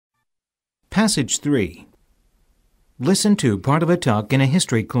Passage 3. Listen to part of a talk in a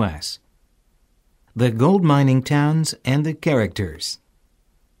history class. The gold mining towns and the characters.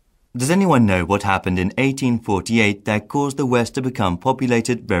 Does anyone know what happened in 1848 that caused the West to become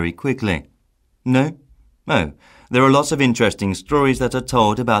populated very quickly? No? Oh, there are lots of interesting stories that are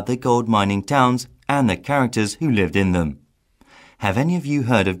told about the gold mining towns and the characters who lived in them. Have any of you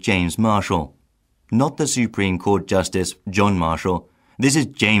heard of James Marshall? Not the Supreme Court Justice John Marshall. This is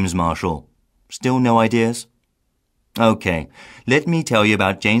James Marshall. Still no ideas? Okay, let me tell you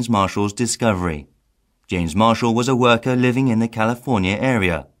about James Marshall's discovery. James Marshall was a worker living in the California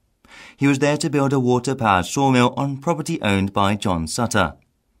area. He was there to build a water-powered sawmill on property owned by John Sutter.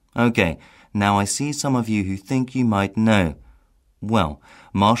 Okay, now I see some of you who think you might know. Well,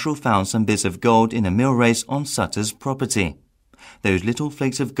 Marshall found some bits of gold in a mill race on Sutter's property. Those little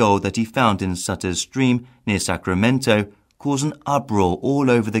flakes of gold that he found in Sutter's stream near Sacramento caused an uproar all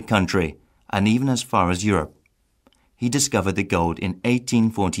over the country, and even as far as Europe. He discovered the gold in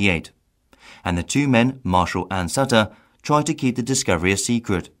 1848, and the two men, Marshall and Sutter, tried to keep the discovery a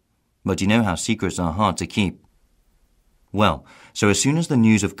secret. But you know how secrets are hard to keep. Well, so as soon as the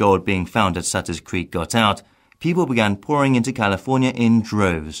news of gold being found at Sutter's Creek got out, people began pouring into California in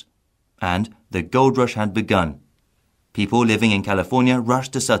droves. And the gold rush had begun. People living in California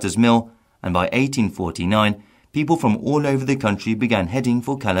rushed to Sutter's mill, and by 1849, people from all over the country began heading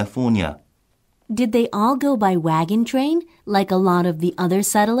for California. Did they all go by wagon train, like a lot of the other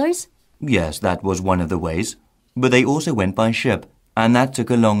settlers? Yes, that was one of the ways. But they also went by ship, and that took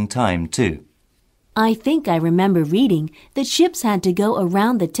a long time too. I think I remember reading that ships had to go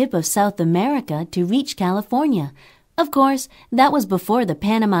around the tip of South America to reach California. Of course, that was before the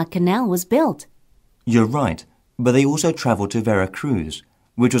Panama Canal was built. You're right, but they also traveled to Veracruz,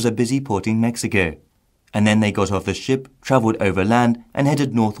 which was a busy port in Mexico. And then they got off the ship, traveled overland, and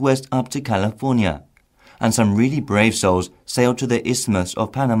headed northwest up to California. And some really brave souls sailed to the Isthmus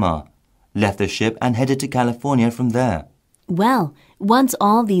of Panama, left the ship and headed to California from there. Well, once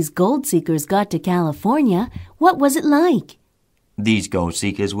all these gold seekers got to California, what was it like? These gold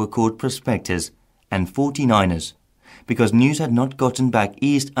seekers were called prospectors and 49ers, because news had not gotten back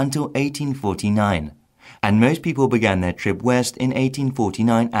east until 1849, and most people began their trip west in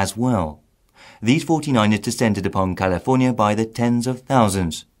 1849 as well. These 49ers descended upon California by the tens of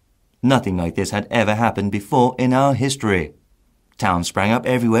thousands. Nothing like this had ever happened before in our history. Towns sprang up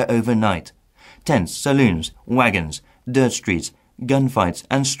everywhere overnight. Tents, saloons, wagons, dirt streets, gunfights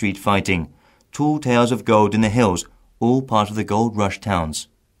and street fighting. Tall tales of gold in the hills, all part of the gold rush towns.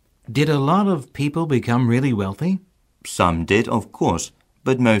 Did a lot of people become really wealthy? Some did, of course,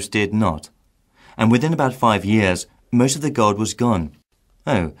 but most did not. And within about 5 years, most of the gold was gone.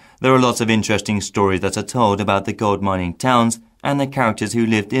 Oh, there are lots of interesting stories that are told about the gold mining towns and the characters who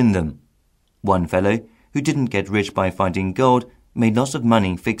lived in them. One fellow, who didn't get rich by finding gold, made lots of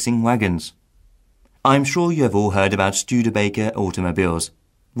money fixing wagons. I'm sure you have all heard about Studebaker automobiles.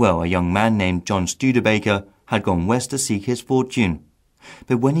 Well, a young man named John Studebaker had gone west to seek his fortune.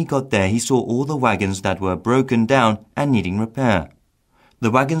 But when he got there, he saw all the wagons that were broken down and needing repair.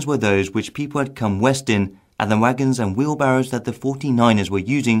 The wagons were those which people had come west in, and the wagons and wheelbarrows that the 49ers were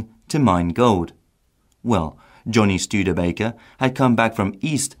using to mine gold. Well, Johnny Studebaker had come back from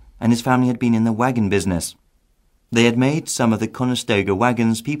east, and his family had been in the wagon business. They had made some of the Conestoga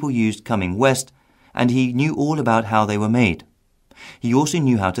wagons people used coming west, and he knew all about how they were made. He also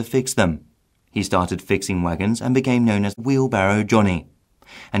knew how to fix them. He started fixing wagons and became known as Wheelbarrow Johnny.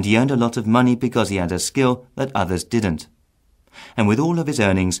 And he earned a lot of money because he had a skill that others didn't. And with all of his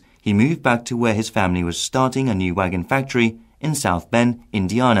earnings, he moved back to where his family was starting a new wagon factory in South Bend,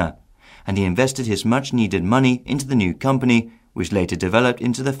 Indiana, and he invested his much-needed money into the new company, which later developed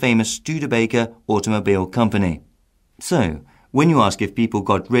into the famous Studebaker Automobile Company. So, when you ask if people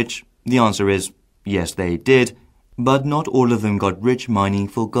got rich, the answer is yes, they did, but not all of them got rich mining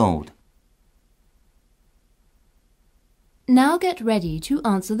for gold. Now get ready to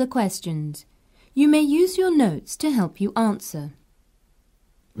answer the questions. You may use your notes to help you answer.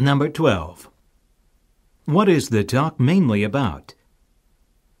 Number 12. What is the talk mainly about?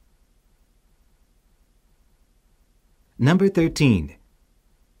 Number 13.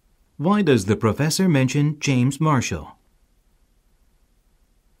 Why does the professor mention James Marshall?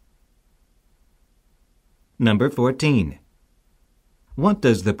 Number 14. What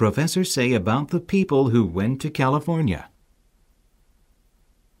does the professor say about the people who went to California?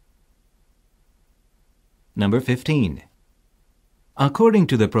 Number 15. According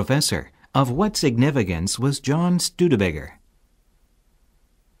to the professor, of what significance was John Studebaker?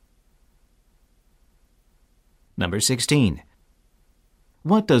 Number 16.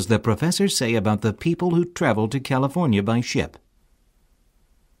 What does the professor say about the people who travel to California by ship?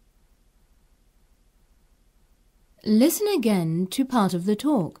 Listen again to part of the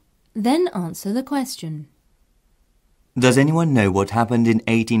talk, then answer the question. Does anyone know what happened in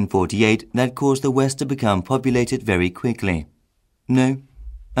 1848 that caused the West to become populated very quickly? No?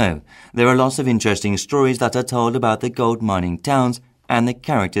 Oh, there are lots of interesting stories that are told about the gold mining towns and the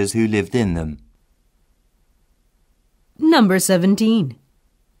characters who lived in them. Number 17.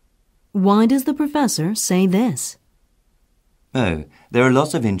 Why does the professor say this? Oh, there are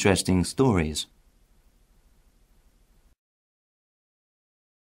lots of interesting stories.